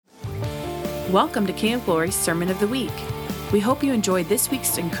Welcome to King of Glory's Sermon of the Week. We hope you enjoyed this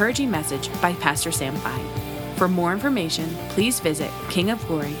week's encouraging message by Pastor Sam Fine. For more information, please visit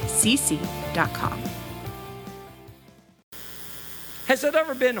kingofglorycc.com. Has it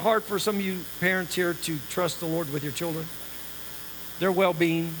ever been hard for some of you parents here to trust the Lord with your children? Their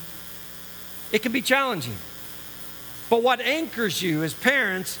well-being? It can be challenging. But what anchors you as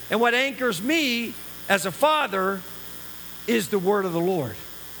parents and what anchors me as a father is the word of the Lord.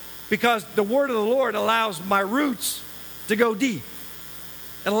 Because the word of the Lord allows my roots to go deep.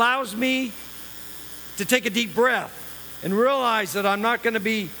 It allows me to take a deep breath and realize that I'm not going to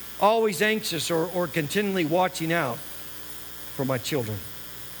be always anxious or continually watching out for my children.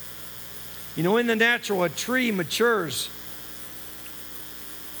 You know, in the natural, a tree matures.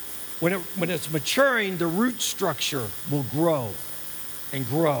 When it's maturing, the root structure will grow and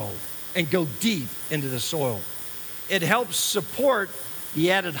go deep into the soil. It helps support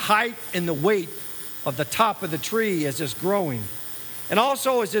the added height and the weight of the top of the tree as it's growing. And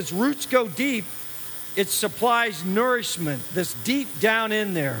also, as its roots go deep, it supplies nourishment that's deep down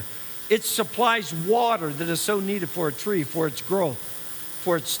in there. It supplies water that is so needed for a tree, for its growth,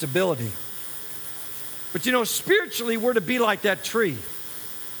 for its stability. But you know, spiritually, we're to be like that tree.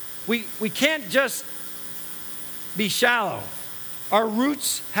 We can't just be shallow. Our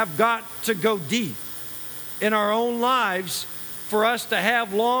roots have got to go deep in our own lives for us to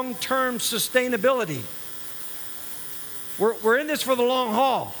have long-term sustainability. We're in this for the long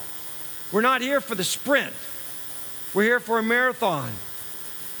haul. We're not here for the sprint. We're here for a marathon.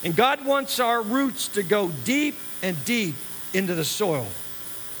 And God wants our roots to go deep and deep into the soil.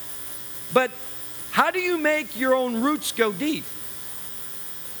 But how do you make your own roots go deep?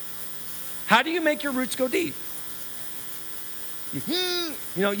 How do you make your roots go deep?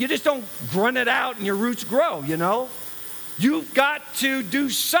 You just don't grunt it out and your roots grow, you know. You've got to do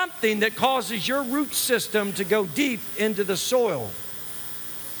something that causes your root system to go deep into the soil.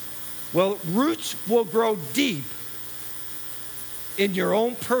 Well, roots will grow deep in your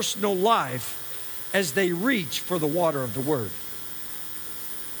own personal life as they reach for the water of the Word.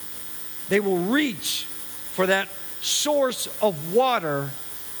 They will reach for that source of water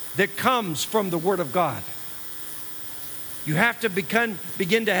that comes from the Word of God. You have to begin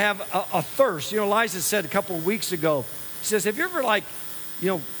to have a thirst. You know, Liza said a couple of weeks ago, she says, have you ever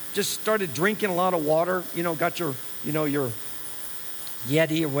just started drinking a lot of water? You know, got your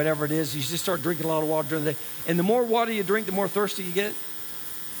Yeti or whatever it is. You just start drinking a lot of water during the day. And the more water you drink, the more thirsty you get.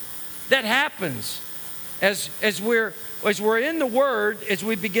 That happens as we're in the Word, as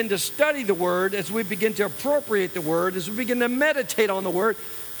we begin to study the Word, as we begin to appropriate the Word, as we begin to meditate on the Word,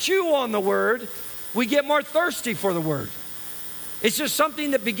 chew on the Word, we get more thirsty for the Word. It's just something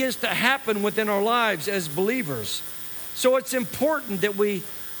that begins to happen within our lives as believers. So it's important that we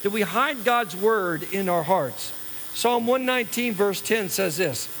hide God's Word in our hearts. Psalm 119 verse 10 says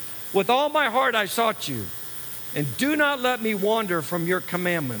this, with all my heart I sought you, and do not let me wander from your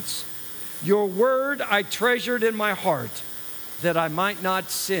commandments. Your word I treasured in my heart, that I might not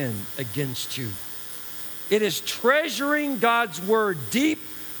sin against you. It is treasuring God's Word deep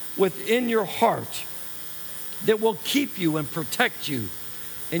within your heart that will keep you and protect you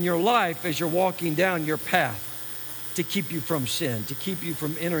in your life as you're walking down your path, to keep you from sin, to keep you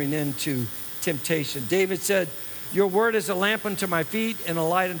from entering into temptation. David said, your word is a lamp unto my feet and a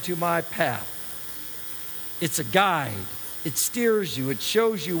light unto my path. It's a guide. It steers you. It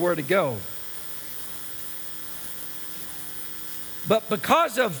shows you where to go. But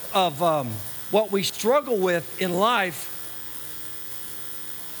because of what we struggle with in life,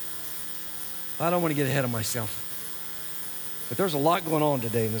 I don't want to get ahead of myself. But there's a lot going on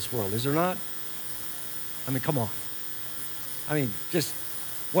today in this world, is there not? I mean, come on. I mean, just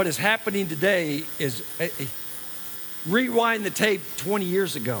what is happening today is, rewind the tape 20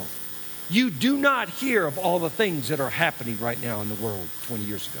 years ago. You do not hear of all the things that are happening right now in the world 20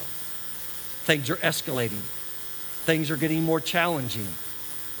 years ago. Things are escalating. Things are getting more challenging.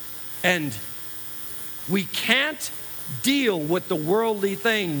 And we can't deal with the worldly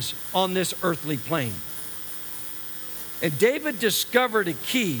things on this earthly plane. And David discovered a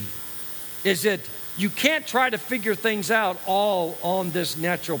key, is that you can't try to figure things out all on this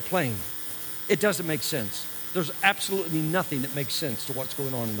natural plane. It doesn't make sense. There's absolutely nothing that makes sense to what's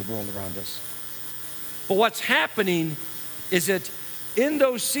going on in the world around us. But what's happening is that in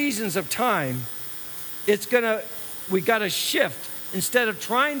those seasons of time, we got to shift. Instead of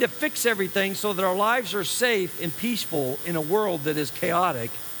trying to fix everything so that our lives are safe and peaceful in a world that is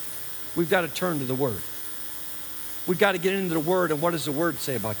chaotic, we've got to turn to the Word. We've got to get into the Word, and what does the Word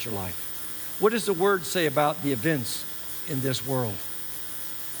say about your life? What does the Word say about the events in this world?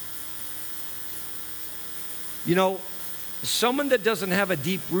 You know, someone that doesn't have a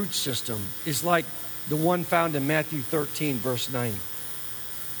deep root system is like the one found in Matthew 13, verse 9.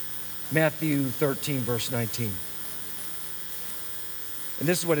 Matthew 13, verse 19. And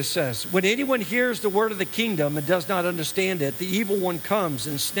this is what it says. When anyone hears the word of the kingdom and does not understand it, the evil one comes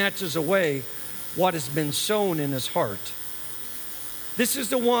and snatches away what has been sown in his heart. This is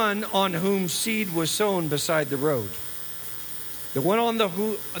the one on whom seed was sown beside the road. The one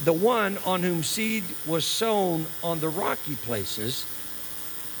on whom seed was sown on the rocky places.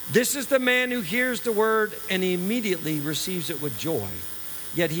 This is the man who hears the word and immediately receives it with joy.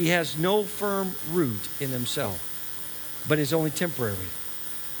 Yet he has no firm root in himself, but is only temporary.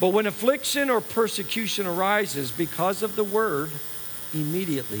 But when affliction or persecution arises because of the word,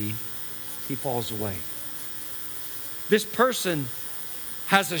 immediately he falls away. This person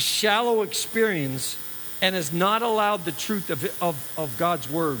has a shallow experience and has not allowed the truth of God's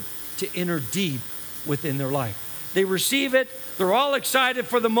word to enter deep within their life. They receive it, they're all excited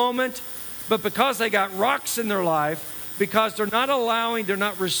for the moment, but because they got rocks in their life, because they're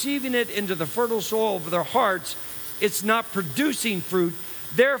not receiving it into the fertile soil of their hearts, it's not producing fruit.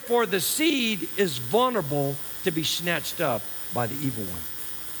 Therefore, the seed is vulnerable to be snatched up by the evil one.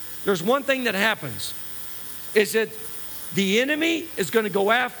 There's one thing that happens, is that the enemy is going to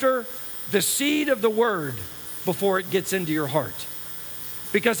go after the seed of the word before it gets into your heart.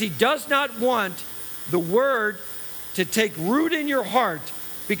 Because he does not want the word to take root in your heart,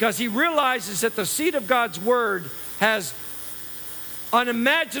 because he realizes that the seed of God's word has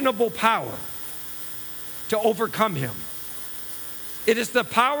unimaginable power to overcome him. It is the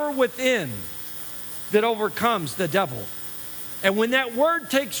power within that overcomes the devil. And when that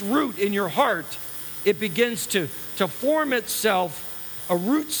word takes root in your heart, it begins to form itself a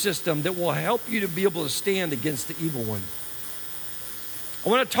root system that will help you to be able to stand against the evil one. I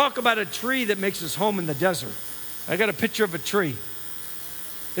want to talk about a tree that makes its home in the desert. I got a picture of a tree.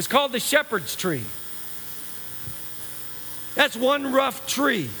 It's called the shepherd's tree. That's one rough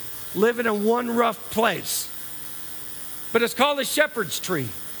tree living in one rough place. But it's called the shepherd's tree.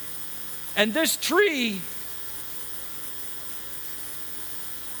 And this tree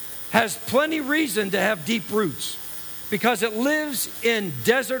has plenty reason to have deep roots because it lives in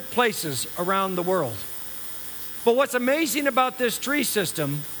desert places around the world. But what's amazing about this tree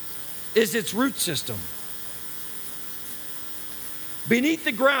system is its root system. Beneath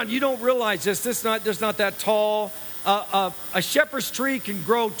the ground, you don't realize this. It's not that tall. A shepherd's tree can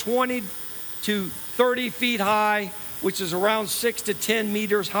grow 20 to 30 feet high, which is around 6 to 10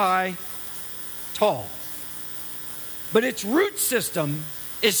 meters high, tall. But its root system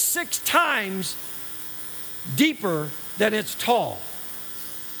is 6 times deeper than it's tall.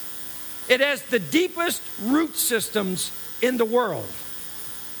 It has the deepest root systems in the world.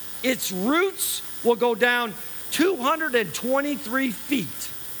 Its roots will go down 223 feet.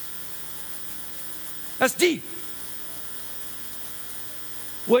 That's deep.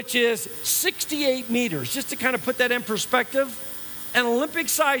 Which is 68 meters. Just to kind of put that in perspective, an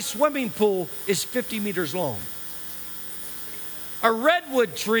Olympic-sized swimming pool is 50 meters long. A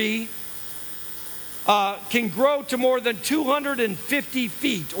redwood tree can grow to more than 250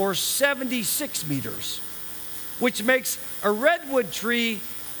 feet or 76 meters, which makes a redwood tree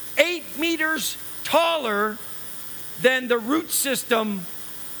 8 meters taller than the root system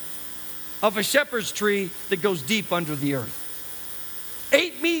of a shepherd's tree that goes deep under the earth.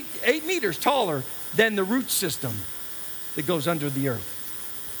 8 meters taller than the root system that goes under the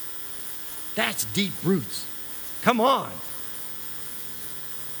earth. That's deep roots. Come on.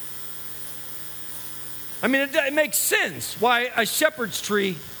 I mean, it makes sense why a shepherd's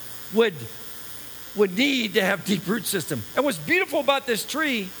tree would need to have deep root system. And what's beautiful about this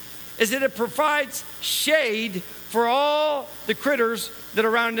tree is that it provides shade for all the critters that are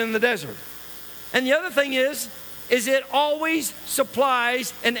around in the desert. And the other thing is it always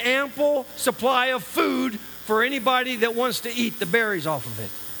supplies an ample supply of food for anybody that wants to eat the berries off of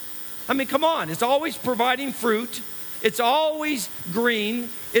it. I mean, come on. It's always providing fruit. It's always green.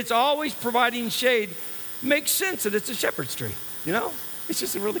 It's always providing shade. Makes sense that it's a shepherd's tree, you know? It's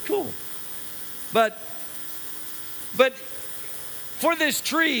just really cool. But for this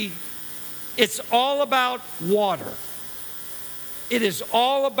tree, it's all about water. It is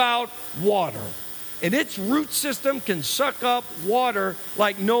all about water. And its root system can suck up water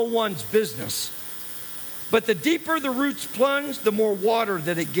like no one's business. But the deeper the roots plunge, the more water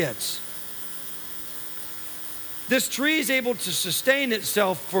that it gets. This tree is able to sustain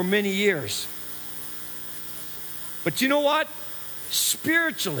itself for many years. But you know what?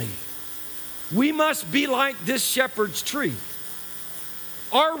 Spiritually, we must be like this shepherd's tree.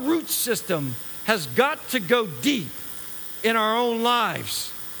 Our root system has got to go deep in our own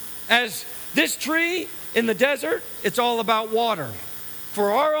lives. As this tree in the desert, it's all about water.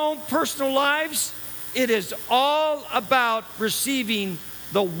 For our own personal lives, it is all about receiving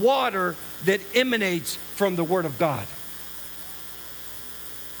the water that emanates from the Word of God.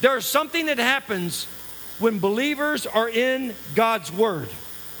 There's something that happens when believers are in God's Word.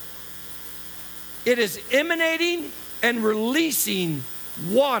 It is emanating and releasing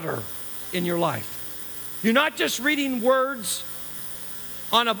water in your life. You're not just reading words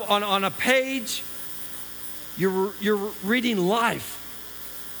on a page. You're reading life.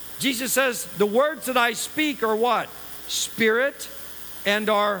 Jesus says, the words that I speak are what? Spirit and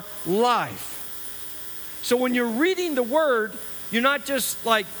are life. So when you're reading the Word, you're not just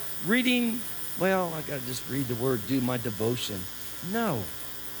like reading, well, I got to just read the Word, do my devotion. No.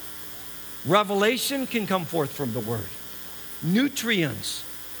 Revelation can come forth from the Word. Nutrients.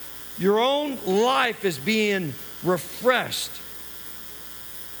 Your own life is being refreshed.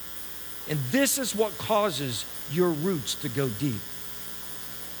 And this is what causes your roots to go deep.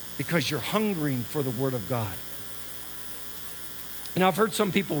 Because you're hungering for the Word of God. And I've heard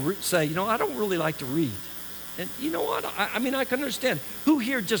some people say, I don't really like to read. And you know what? I mean, I can understand. Who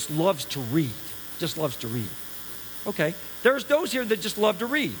here just loves to read? Just loves to read. Okay. There's those here that just love to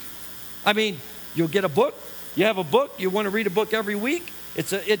read. I mean, you'll get a book. You have a book. You want to read a book every week.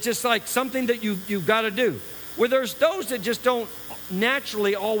 It's just like something that you've got to do. Where there's those that just don't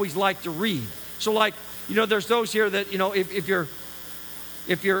naturally always like to read. So like, there's those here that,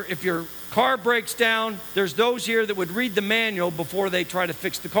 if your car breaks down, there's those here that would read the manual before they try to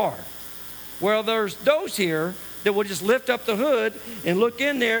fix the car. Well, there's those here that will just lift up the hood and look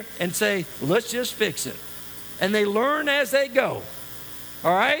in there and say, let's just fix it. And they learn as they go.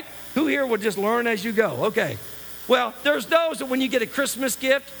 All right? Who here will just learn as you go? Okay. Well, there's those that when you get a Christmas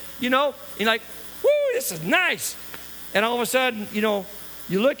gift, you're like, whoo, this is nice. And all of a sudden, you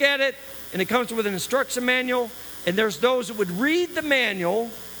look at it and it comes with an instruction manual. And there's those that would read the manual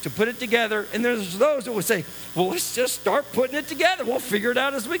to put it together. And there's those that would say, well, let's just start putting it together. We'll figure it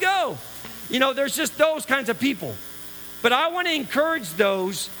out as we go. There's just those kinds of people. But I want to encourage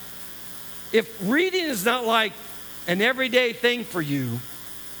those, if reading is not like an everyday thing for you,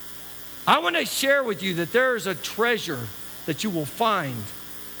 I want to share with you that there is a treasure that you will find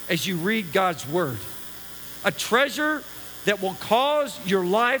as you read God's Word. A treasure that will cause your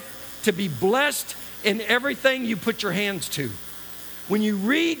life to be blessed in everything you put your hands to. When you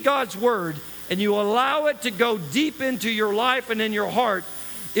read God's Word and you allow it to go deep into your life and in your heart,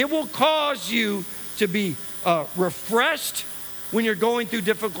 it will cause you to be refreshed when you're going through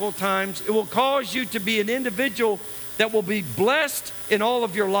difficult times. It will cause you to be an individual that will be blessed in all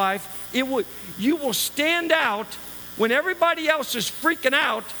of your life. You will stand out when everybody else is freaking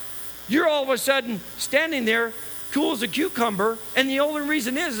out. You're all of a sudden standing there, cool as a cucumber, and the only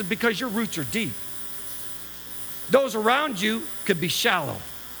reason is because your roots are deep. Those around you could be shallow.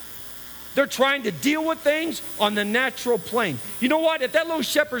 They're trying to deal with things on the natural plane. You know what? If that little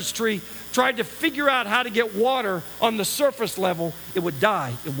shepherd's tree tried to figure out how to get water on the surface level, it would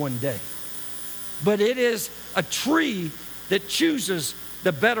die in one day. But it is a tree that chooses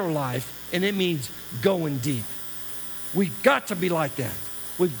the better life, and it means going deep. We've got to be like that.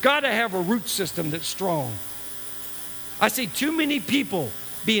 We've got to have a root system that's strong. I see too many people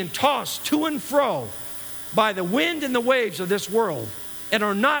being tossed to and fro by the wind and the waves of this world and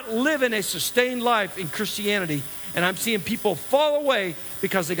are not living a sustained life in Christianity. And I'm seeing people fall away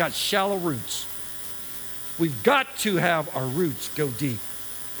because they got shallow roots. We've got to have our roots go deep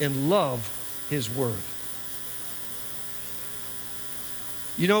and love His Word.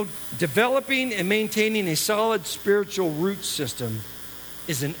 Developing and maintaining a solid spiritual root system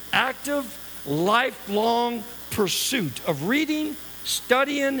is an active, lifelong pursuit of reading,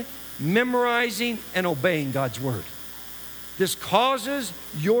 studying, memorizing, and obeying God's Word. This causes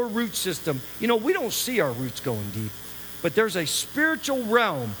your root system. We don't see our roots going deep, but there's a spiritual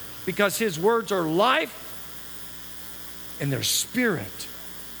realm because His words are life and they're spirit.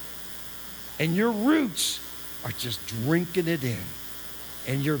 And your roots are just drinking it in.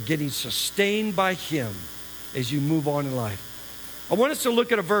 And you're getting sustained by Him as you move on in life. I want us to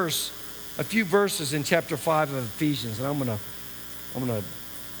look at a few verses in chapter 5 of Ephesians, and I'm gonna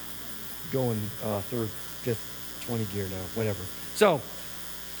go in third, fifth, 20 gear now, whatever. So,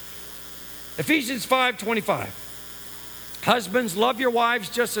 Ephesians 5:25. Husbands, love your wives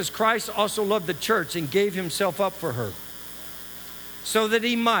just as Christ also loved the church and gave Himself up for her, so that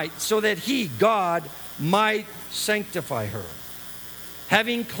He, God, might sanctify her,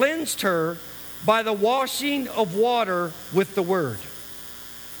 having cleansed her by the washing of water with the word,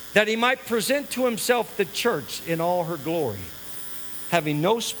 that he might present to himself the church in all her glory, having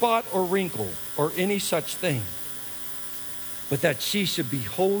no spot or wrinkle or any such thing, but that she should be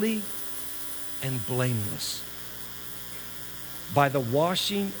holy and blameless by the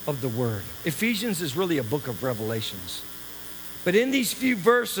washing of the word. Ephesians is really a book of revelations. But in these few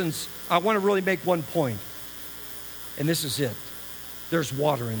verses, I want to really make one point. And this is it. There's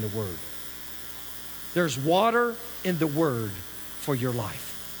water in the word. There's water in the word for your life.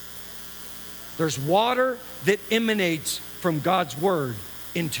 There's water that emanates from God's word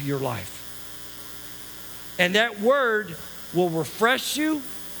into your life. And that word will refresh you,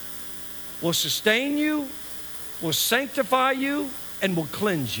 will sustain you, will sanctify you, and will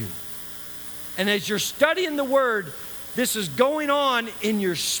cleanse you. And as you're studying the word, this is going on in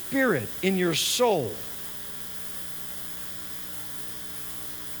your spirit, in your soul.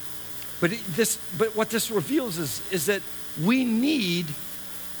 But what this reveals is that we need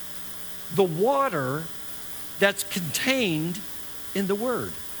the water that's contained in the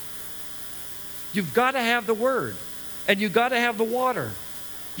word. You've got to have the word, and you've got to have the water.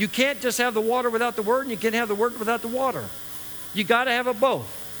 You can't just have the water without the word, and you can't have the word without the water. You got to have it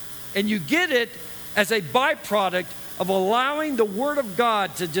both. And you get it as a byproduct of allowing the word of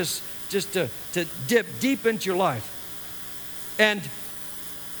God to just to dip deep into your life. And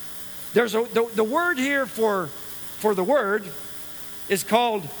there's the word here for the word is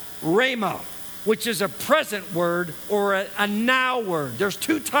called rhema, which is a present word or a now word. There's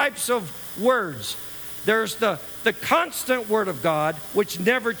two types of words. There's the constant word of God, which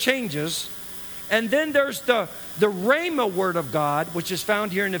never changes. And then there's the rhema word of God, which is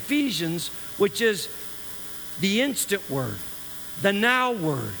found here in Ephesians, which is the instant word, the now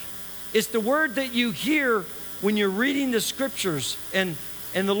word. It's the word that you hear when you're reading the scriptures and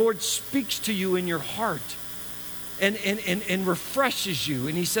the Lord speaks to you in your heart and refreshes you.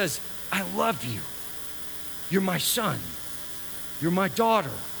 And he says, I love you. You're my son. You're my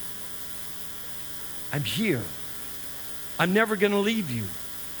daughter. I'm here. I'm never going to leave you.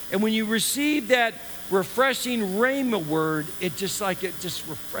 And when you receive that refreshing rhema word, it just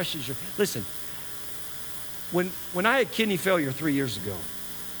refreshes you. Listen, when I had kidney failure 3 years ago,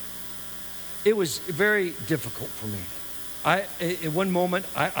 it was very difficult for me. At one moment,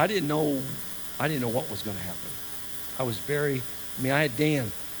 I didn't know what was going to happen. I had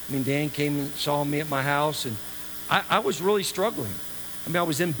Dan. Dan came and saw me at my house, and I was really struggling. I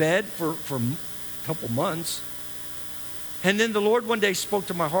was in bed for a couple months. And then the Lord one day spoke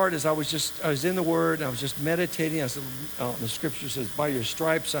to my heart as I was in the Word, and I was just meditating. I said, the scripture says, by your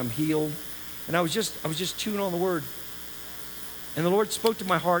stripes I'm healed. And I was just chewing on the Word. And the Lord spoke to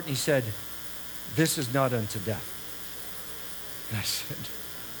my heart, and he said, this is not unto death. And I said,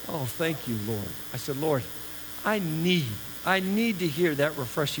 oh, thank you, Lord. I said, Lord, I need to hear that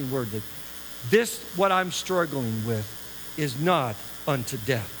refreshing word that this, what I'm struggling with, is not unto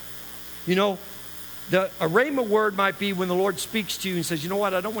death. A rhema word might be when the Lord speaks to you and says, you know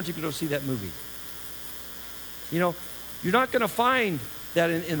what, I don't want you to go see that movie. You're not going to find that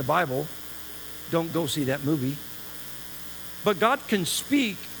in the Bible. Don't go see that movie. But God can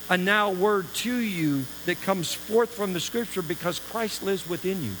speak a now word to you that comes forth from the scripture because Christ lives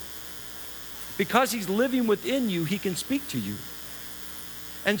within you. Because he's living within you, he can speak to you.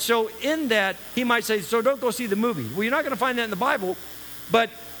 And so in that, he might say, so don't go see the movie. Well, you're not going to find that in the Bible, but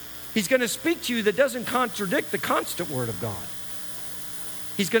he's going to speak to you that doesn't contradict the constant word of God.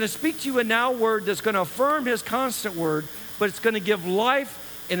 He's going to speak to you a now word that's going to affirm his constant word, but it's going to give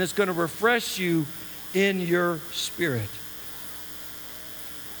life and it's going to refresh you in your spirit.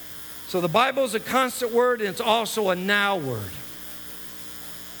 So the Bible is a constant word, and it's also a now word.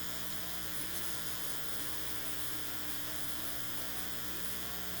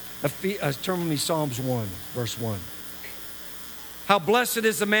 Turn with me, Psalms 1, verse 1. How blessed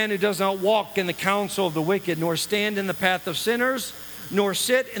is the man who does not walk in the counsel of the wicked, nor stand in the path of sinners, nor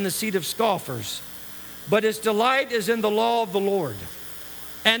sit in the seat of scoffers. But his delight is in the law of the Lord.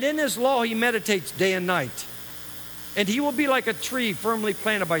 And in his law he meditates day and night. And he will be like a tree firmly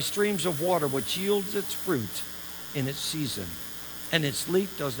planted by streams of water, which yields its fruit in its season, and its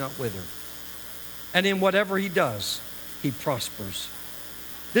leaf does not wither. And in whatever he does, he prospers.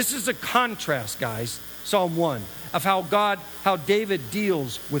 This is a contrast, guys, Psalm 1, of how David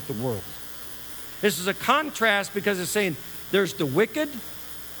deals with the world. This is a contrast because it's saying there's the wicked,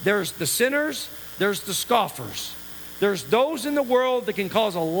 there's the sinners, there's the scoffers. There's those in the world that can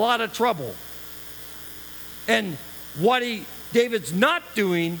cause a lot of trouble. And what David's not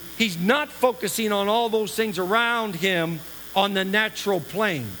doing, he's not focusing on all those things around him on the natural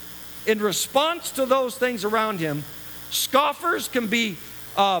plane. In response to those things around him, scoffers can be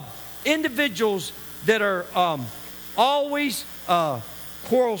individuals that are always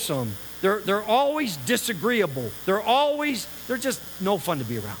quarrelsome. They're always disagreeable. They're just no fun to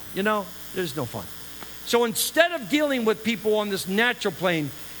be around. There's no fun. So instead of dealing with people on this natural plane,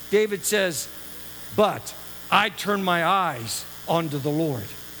 David says, but I turn my eyes onto the Lord,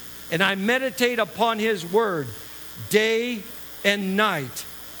 and I meditate upon his word day and night.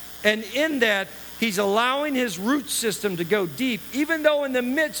 And in that, he's allowing his root system to go deep, even though in the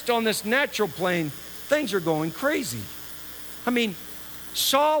midst on this natural plane, things are going crazy. I mean,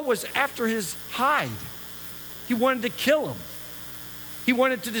 Saul was after his hide. He wanted to kill him. He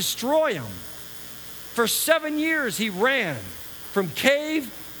wanted to destroy him. For 7 years, he ran from cave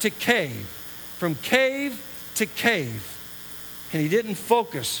to cave, from cave to cave. And he didn't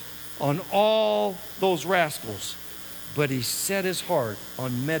focus on all those rascals, but he set his heart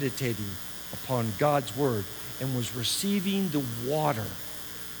on meditating upon God's word and was receiving the water,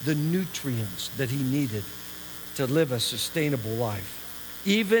 the nutrients that he needed to live a sustainable life,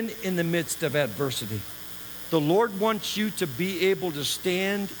 even in the midst of adversity. The Lord wants you to be able to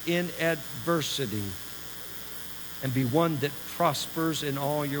stand in adversity and be one that prospers in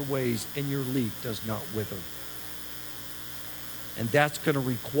all your ways and your leaf does not wither. And that's going to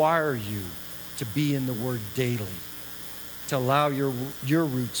require you to be in the word daily, to allow your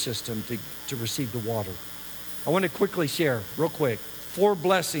root system to receive the water. I want to quickly share, real quick, 4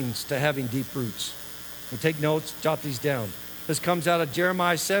 blessings to having deep roots. So take notes, jot these down. This comes out of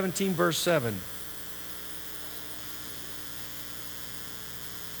Jeremiah 17, verse 7.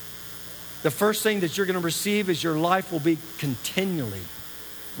 The first thing that you're going to receive is your life will be continually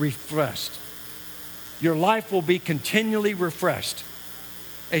refreshed. Your life will be continually refreshed.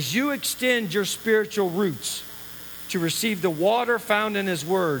 As you extend your spiritual roots to receive the water found in his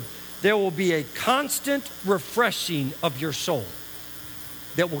word, there will be a constant refreshing of your soul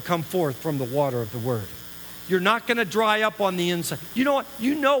that will come forth from the water of the word. You're not going to dry up on the inside. You know what?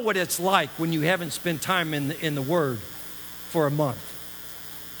 You know what it's like when you haven't spent time in the word for a month.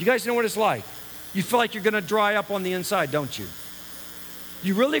 You guys know what it's like. You feel like you're going to dry up on the inside, don't you?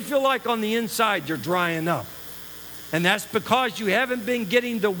 You really feel like on the inside you're drying up. And that's because you haven't been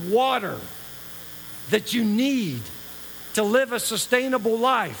getting the water that you need to live a sustainable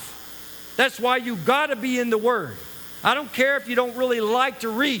life. That's why you've got to be in the word. I don't care if you don't really like to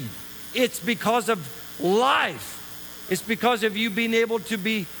read. It's because of life. It's because of you being able to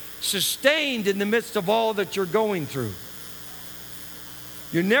be sustained in the midst of all that you're going through.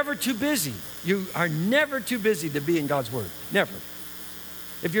 You're never too busy. You are never too busy to be in God's word. Never.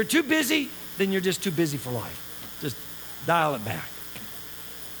 If you're too busy, then you're just too busy for life. Just dial it back.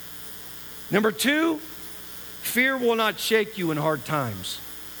 Number 2, fear will not shake you in hard times.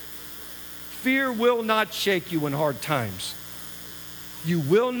 Fear will not shake you in hard times. You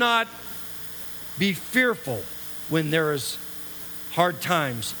will not be fearful when there is hard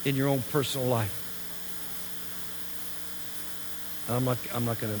times in your own personal life. I'm not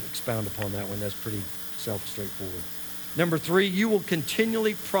going to expound upon that one. That's pretty straightforward. Number 3, you will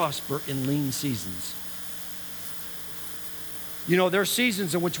continually prosper in lean seasons. You know, there are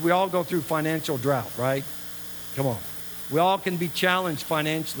seasons in which we all go through financial drought, right? Come on. We all can be challenged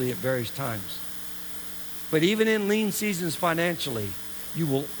financially at various times. But even in lean seasons financially, you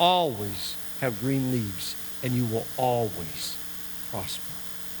will always have green leaves and you will always prosper.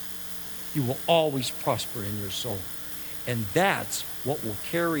 You will always prosper in your soul. And that's what will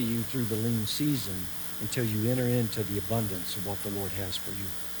carry you through the lean season until you enter into the abundance of what the Lord has for you.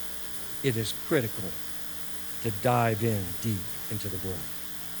 It is critical to dive in deep into the Word.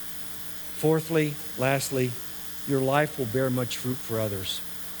 Fourthly, lastly, your life will bear much fruit for others.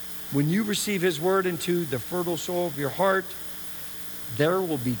 When you receive His Word into the fertile soil of your heart, there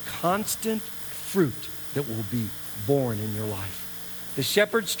will be constant fruit that will be born in your life. The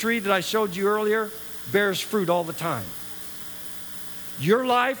shepherd's tree that I showed you earlier bears fruit all the time. Your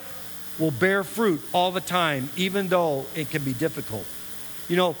life will bear fruit all the time, even though it can be difficult.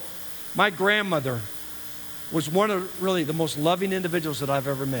 You know, my grandmother was one of really the most loving individuals that I've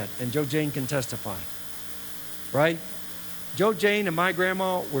ever met, and Joe Jane can testify, right? Joe Jane and my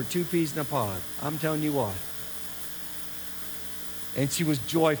grandma were 2 peas in a pod. I'm telling you what. And she was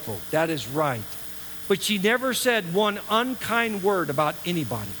joyful. That is right. But she never said one unkind word about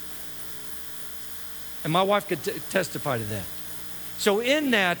anybody. And my wife could testify to that. So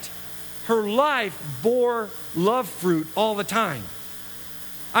in that, her life bore love fruit all the time.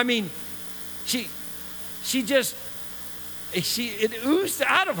 I mean, it oozed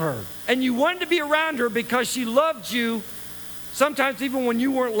out of her. And you wanted to be around her because she loved you, sometimes even when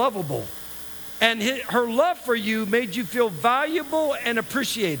you weren't lovable. And her love for you made you feel valuable and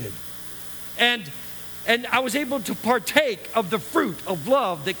appreciated. And I was able to partake of the fruit of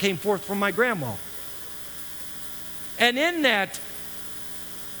love that came forth from my grandma. And in that,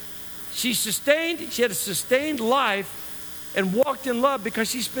 she had a sustained life and walked in love because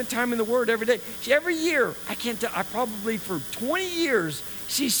she spent time in the Word every day. Every year, I probably for 20 years,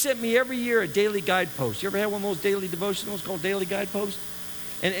 she sent me every year a daily guidepost. You ever had one of those daily devotionals called daily guidepost?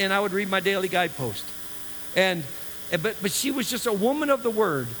 And I would read my daily guidepost. But she was just a woman of the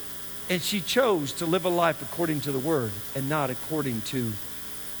Word, and she chose to live a life according to the Word and not according to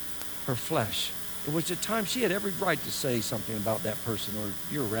her flesh. It was a time she had every right to say something about that person, or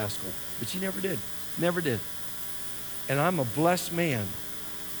you're a rascal, but she never did. Never did. And I'm a blessed man.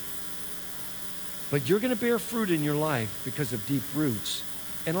 But you're going to bear fruit in your life because of deep roots.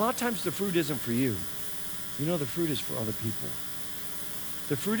 And a lot of times the fruit isn't for you. You know, the fruit is for other people.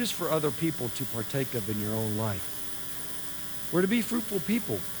 The fruit is for other people to partake of in your own life. We're to be fruitful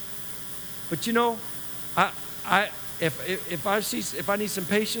people. But you know, if I need some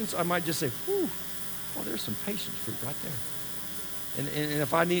patience, I might just say, whew, oh, there's some patience fruit right there. And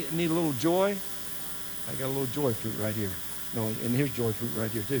if I need a little joy, I got a little joy fruit right here. No, and here's joy fruit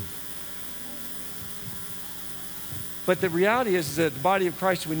right here too. But the reality is that the body of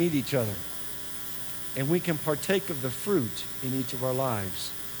Christ, we need each other. And we can partake of the fruit in each of our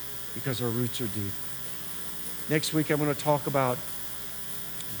lives because our roots are deep. Next week, I'm going to talk about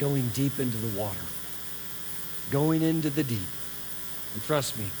going deep into the water. Going into the deep. And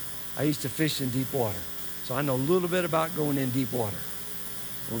trust me, I used to fish in deep water. So I know a little bit about going in deep water.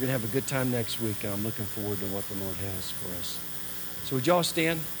 We're going to have a good time next week, and I'm looking forward to what the Lord has for us. So would y'all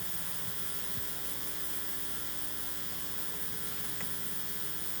stand?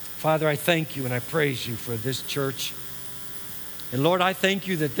 Father, I thank you and I praise you for this church. And Lord, I thank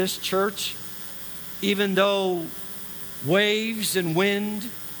you that this church, even though waves and wind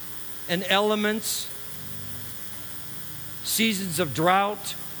and elements, seasons of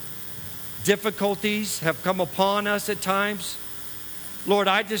drought, difficulties have come upon us at times, Lord,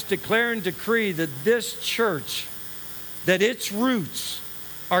 I just declare and decree that this church, that its roots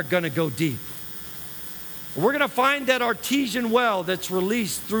are going to go deep. We're going to find that artesian well that's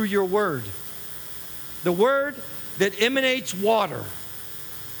released through your word. The word that emanates water.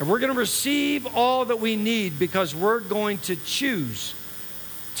 And we're going to receive all that we need because we're going to choose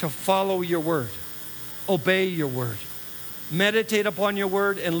to follow your word, obey your word, meditate upon your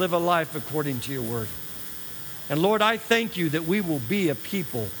word, and live a life according to your word. And Lord, I thank you that we will be a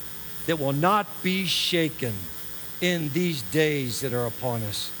people that will not be shaken in these days that are upon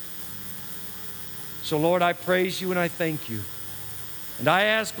us. So Lord, I praise you and I thank you. And I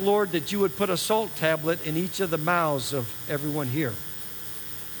ask, Lord, that you would put a salt tablet in each of the mouths of everyone here.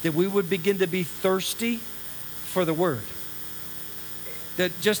 That we would begin to be thirsty for the word.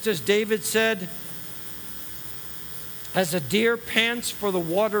 That just as David said, as a deer pants for the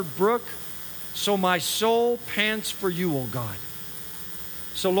watered brook, so my soul pants for you, O God.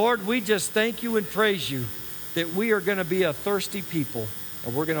 So Lord, we just thank you and praise you that we are going to be a thirsty people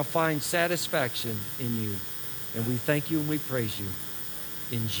and we're going to find satisfaction in you. And we thank you and we praise you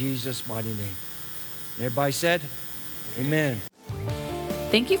in Jesus' mighty name. Everybody said, amen.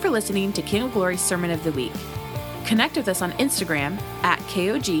 Thank you for listening to King of Glory's Sermon of the Week. Connect with us on Instagram at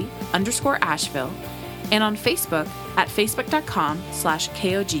KOG_Asheville and on Facebook at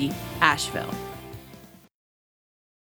facebook.com/KOG Asheville.